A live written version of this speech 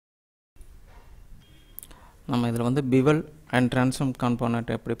நம்ம இதில் வந்து பிவல் அண்ட் ட்ரான்ஸ்ஃபார்ம் காம்போனன்ட்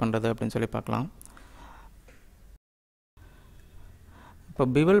எப்படி பண்ணுறது அப்படின்னு சொல்லி பார்க்கலாம். இப்போ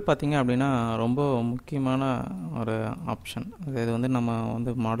பிவல் பார்த்திங்க அப்படின்னா ரொம்ப முக்கியமான ஒரு ஆப்ஷன். இது வந்து நம்ம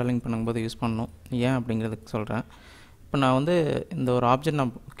வந்து மாடலிங் பண்ணும்போது யூஸ் பண்ணணும். ஏன் அப்படிங்கிறதுக்கு சொல்கிறேன். இப்போ நான் வந்து இந்த ஒரு ஆப்ஜெக்ட்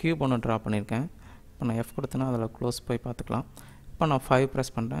நான் கியூப் ஒன்று ட்ரா பண்ணியிருக்கேன். இப்போ நான் F கொடுத்தேன்னா அதில் க்ளோஸ் போய் பார்த்துக்கலாம். இப்போ நான் 5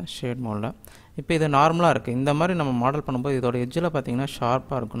 ப்ரெஸ் பண்ணுறேன் ஷேட் மோடில். இப்போ இது நார்மலாக இருக்குது. இந்த மாதிரி நம்ம மாடல் பண்ணும்போது இதோட எட்ஜில் பார்த்திங்கன்னா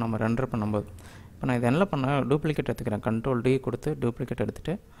ஷார்ப்பாக இருக்கும் நம்ம ரெண்டர் பண்ணும்போது. இப்போ நான் இது என்ன பண்ணேன், டூப்ளிகேட் எடுத்துக்கிறேன். Ctrl D கொடுத்து டூப்ளிகேட்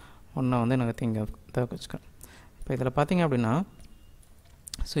எடுத்துகிட்டு ஒன்றை வந்து நகர்த்தி இங்கே வச்சுக்கிறேன். இப்போ இதில் பார்த்திங்க அப்படின்னா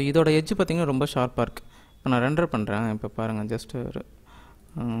ஸோ இதோட எட்ஜ் பார்த்திங்கன்னா ரொம்ப ஷார்ப்பாக இருக்குது. இப்போ நான் ரெண்டர் பண்ணுறேன். இப்போ பாருங்கள், ஜஸ்ட்டு ஒரு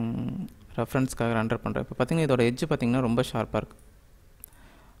ரெஃபரன்ஸ்க்காக ரெண்டர் பண்ணுறேன். இப்போ பார்த்திங்கன்னா இதோட எட்ஜ் பார்த்திங்கன்னா ரொம்ப ஷார்ப்பாக இருக்குது.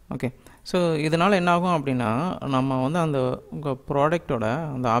 ஓகே, ஸோ இதனால் என்ன ஆகும் அப்படின்னா நம்ம வந்து அந்த உங்கள் ப்ராடக்டோட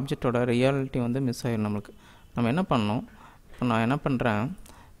அந்த ஆப்ஜெக்டோட ரியாலிட்டி வந்து மிஸ் ஆகிடும் நம்மளுக்கு. நம்ம என்ன பண்ணணும், இப்போ நான் என்ன பண்ணுறேன்,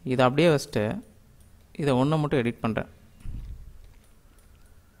 இதை அப்படியே வச்சுட்டு இதை ஒன்றை மட்டும் எடிட் பண்ணுறேன்.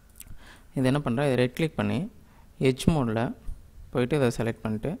 இது என்ன பண்ணுறேன், இதை ரெட் கிளிக் பண்ணி எட்ஜ் மோடில் போய்ட்டு இதை செலக்ட்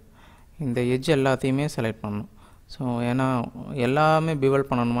பண்ணிட்டு இந்த எட்ஜ் எல்லாத்தையுமே செலக்ட் பண்ணணும். ஸோ ஏன்னா எல்லாமே பிவல்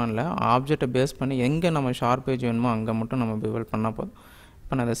பண்ணணுமா இல்லை, ஆப்ஜெக்டை பேஸ் பண்ணி எங்கே நம்ம ஷார்ப் எட்ஜ் வேணுமோ அங்கே மட்டும் நம்ம பிவல் பண்ணால் போதும்.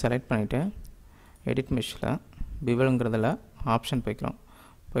 இப்போ நான் அதை செலக்ட் பண்ணிவிட்டு எடிட் மெஷ்ஷில் பிவலுங்கிறதுல ஆப்ஷன் போய்க்கலாம்.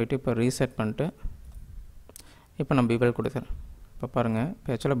 போயிட்டு இப்போ ரீசெட் பண்ணிட்டு இப்போ நான் பிவல் கொடுத்துறேன். இப்போ பாருங்கள், இப்போ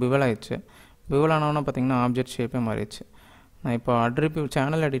ஆக்சுவலாக பிவல் ஆகிடுச்சு. பிவல் ஆனவொன்னே பார்த்திங்கன்னா ஆப்ஜெக்ட் ஷேப்பே மாறிடுச்சு. நான் இப்போ அட்ரிபியூ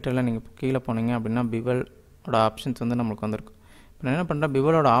சேனல் எடிட்டரில் நீங்கள் கீழே போனீங்க அப்படின்னா பிவலோட ஆப்ஷன்ஸ் வந்து நம்மளுக்கு வந்திருக்கும். இப்போ நான் என்ன பண்ணுறேன்,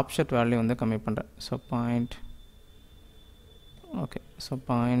 பிவலோட ஆப்ஜெக்ட் வேல்யூ வந்து கம்மி பண்ணுறேன். ஸோ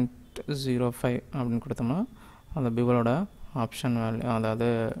 0.05 அப்படின்னு கொடுத்தோம்னா அந்த பிவலோட ஆப்ஷன் வேல்யூ, அதாவது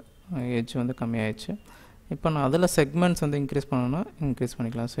எட்ஜ் வந்து கம்மியாயிடுச்சு. இப்போ நான் அதில் செக்மெண்ட்ஸ் வந்து இன்க்ரீஸ் பண்ணணும்னா இன்க்ரீஸ்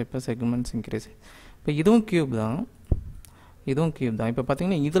பண்ணிக்கலாம். ஸோ இப்போ செக்மெண்ட்ஸ் இன்க்ரீஸ். இப்போ இதுவும் கியூப் தான். இப்போ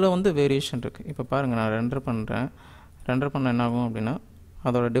பார்த்திங்கன்னா இதில் வந்து வேரியேஷன் இருக்குது. இப்போ பாருங்கள், நான் ரெண்டர் பண்ண என்ன ஆகும் அப்படின்னா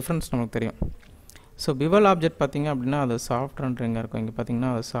அதோட டிஃப்ரென்ஸ் நமக்கு தெரியும். ஸோ பிவல் ஆப்ஜெக்ட் பார்த்திங்க அப்படின்னா அது சாஃப்ட் ரெண்டரிங்காக இருக்கும். இங்கே பார்த்திங்கன்னா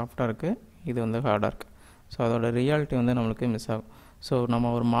அது சாஃப்டாக இருக்குது, இது வந்து ஹார்டாக இருக்குது. ஸோ அதோட ரியாலிட்டி வந்து நம்மளுக்கு மிஸ் ஆகும். ஸோ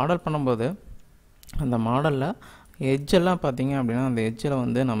நம்ம ஒரு மாடல் பண்ணும்போது அந்த மாடலில் எட்ஜெல்லாம் பார்த்திங்க அப்படின்னா அந்த எட்ஜில்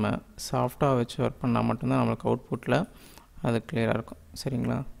வந்து நம்ம சாஃப்டாக வச்சு ஒர்க் பண்ணால் மட்டும்தான் நம்மளுக்கு அவுட்புட்டில் அது கிளியராக இருக்கும்.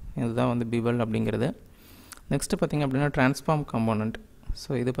 சரிங்களா, இதுதான் வந்து பிவல் அப்படிங்கிறது. நெக்ஸ்ட்டு பார்த்திங்க அப்படின்னா ட்ரான்ஸ்ஃபார்ம் காம்போனண்ட். ஸோ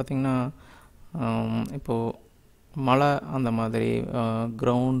இது பார்த்திங்கன்னா இப்போது மலை அந்த மாதிரி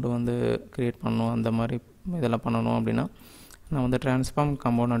கிரவுண்டு வந்து க்ரியேட் பண்ணணும், அந்த மாதிரி இதெல்லாம் பண்ணணும் அப்படின்னா நான் வந்து ட்ரான்ஸ்ஃபார்ம்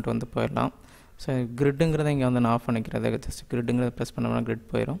காம்போனண்ட் வந்து போயிடலாம். ஸோ கிரிட்டுங்கிறத இங்கே வந்து நான் ஆஃப் பண்ணிக்கிறது. ஜஸ்ட் கிரிட்டுங்கிறத ப்ரெஸ் பண்ணோம்னா கிரிட்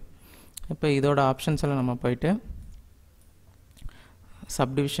போயிடும். இப்போ இதோட ஆப்ஷன்ஸ் எல்லாம் நம்ம போயிட்டு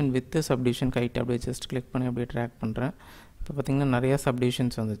சப்டிவிஷன் வித்து சப்டிவிஷன் ஹைட் அப்படியே ஜஸ்ட் கிளிக் பண்ணி அப்படியே ட்ராக் பண்ணுறேன். இப்போ பார்த்திங்கன்னா நிறையா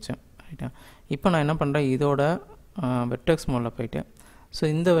சப்டிவிஷன்ஸ் வந்துச்சு. ரைட்டா, இப்போ நான் என்ன பண்ணுறேன், இதோட வெர்டெக்ஸ் மோடில் போயிட்டு ஸோ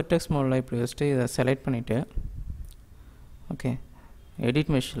இந்த வெர்டெக்ஸ் மோடில் இப்படி வச்சுட்டு இதை செலக்ட் பண்ணிவிட்டு ஓகே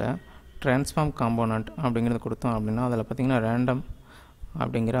எடிட் மெஷ்ஷில் ட்ரான்ஸ்ஃபார்ம் காம்போனண்ட் அப்படிங்கிறது கொடுத்தோம் அப்படின்னா அதில் பார்த்திங்கன்னா ரேண்டம்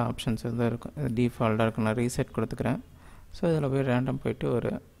அப்படிங்கிற ஆப்ஷன்ஸ் வந்து இருக்கும். இது டிஃபால்ட்டாக இருக்கும். நான் ரீசெட் கொடுத்துக்கிறேன். ஸோ இதில் போய் ரேண்டம் போய்ட்டு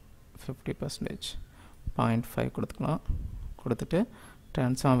ஒரு 50% 0.5 கொடுத்துக்கலாம். கொடுத்துட்டு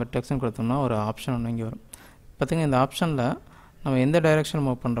ட்ரான்ஸ்ஃபார்ம் வெர்டெக்ஸ்னு கொடுத்தோம்னா ஒரு ஆப்ஷன் ஒன்று இங்கே வரும். பார்த்திங்கன்னா இந்த ஆப்ஷனில் நம்ம எந்த டைரெக்ஷன்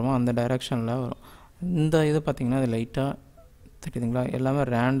மூவ் பண்ணுறோமோ அந்த டைரெக்ஷனில் வரும். இந்த இது பார்த்திங்கன்னா அது லைட்டாக தெரியுதுங்களா, எல்லாமே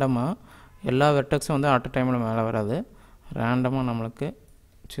ரேண்டமாக எல்லா வெர்டெக்ஸும் வந்து அட் டைமில் மேலே வராது. ரேண்டமாக நம்மளுக்கு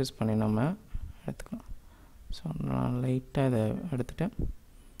சூஸ் பண்ணி நம்ம எடுத்துக்கலாம். ஸோ நான் லைட்டாக இதை எடுத்துகிட்டு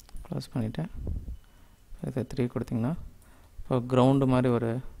க்ளோஸ் பண்ணிவிட்டேன். இதை 3 கொடுத்திங்கன்னா இப்போ கிரவுண்டு மாதிரி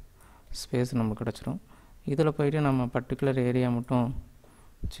ஒரு ஸ்பேஸ் நமக்கு கிடச்சிரும். இதில் போய்ட்டு நம்ம பர்டிகுலர் ஏரியா மட்டும்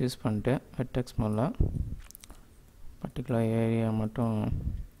சூஸ் பண்ணிட்டு வெர்டெக்ஸ் மோடில் பர்டிகுலர் ஏரியா மட்டும்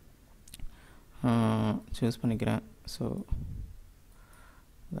சூஸ் பண்ணிக்கிறேன். ஸோ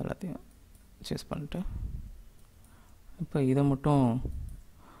எல்லாத்தையும் சூஸ் பண்ணிட்டு இப்போ இதை மட்டும்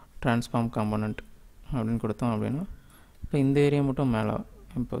ட்ரான்ஸ்ஃபார்ம் காம்போனண்ட் அப்படின்னு கொடுத்தோம் அப்படின்னா இப்போ இந்த ஏரியா மட்டும் மேலே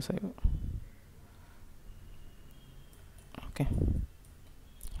இம்போஸ் ஆகும். Okay,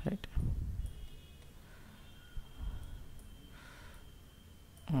 right.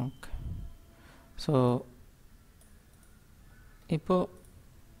 ஓகே, ஸோ இப்போது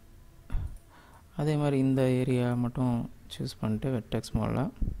அதே மாதிரி இந்த ஏரியா மட்டும் சூஸ் பண்ணிட்டு வெர்டெக்ஸ் மோடில்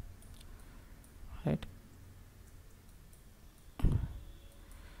ரைட்.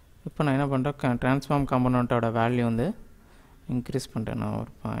 இப்போ நான் என்ன பண்ணுறேன், ட்ரான்ஸ்ஃபார்ம் காம்போனண்ட்டோட வேல்யூ வந்து இன்க்ரீஸ் பண்ணுறேன். நான்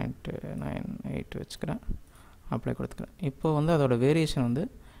ஒரு 0.98 வச்சுக்கிறேன். அப்ளை கொடுத்துக்கிறேன். இப்போ வந்து அதோட வேரியேஷன் வந்து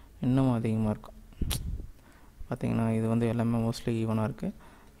இன்னும் அதிகமாக இருக்கும். பார்த்திங்கன்னா இது வந்து எல்லாமே மோஸ்ட்லி ஈவனாக இருக்குது.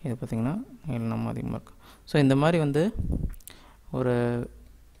 இது பார்த்திங்கன்னா இன்னும் அதிகமாக இருக்கும். ஸோ இந்த மாதிரி வந்து ஒரு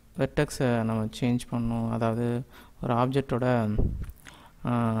வெர்டெக்ஸை நம்ம சேஞ்ச் பண்ணணும், அதாவது ஒரு ஆப்ஜெக்டோட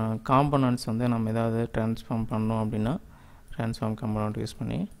காம்பனன்ட்ஸ் வந்து நம்ம ஏதாவது ட்ரான்ஸ்ஃபார்ம் பண்ணோம் அப்படின்னா ட்ரான்ஸ்ஃபார்ம் காம்பனண்ட் யூஸ்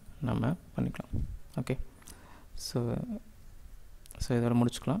பண்ணி நம்ம பண்ணிக்கலாம். ஓகே, ஸோ இதோட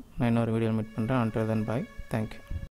முடிச்சுக்கலாம். நான் இன்னொரு வீடியோ மீட் பண்ணுறேன். until then bye, thank you.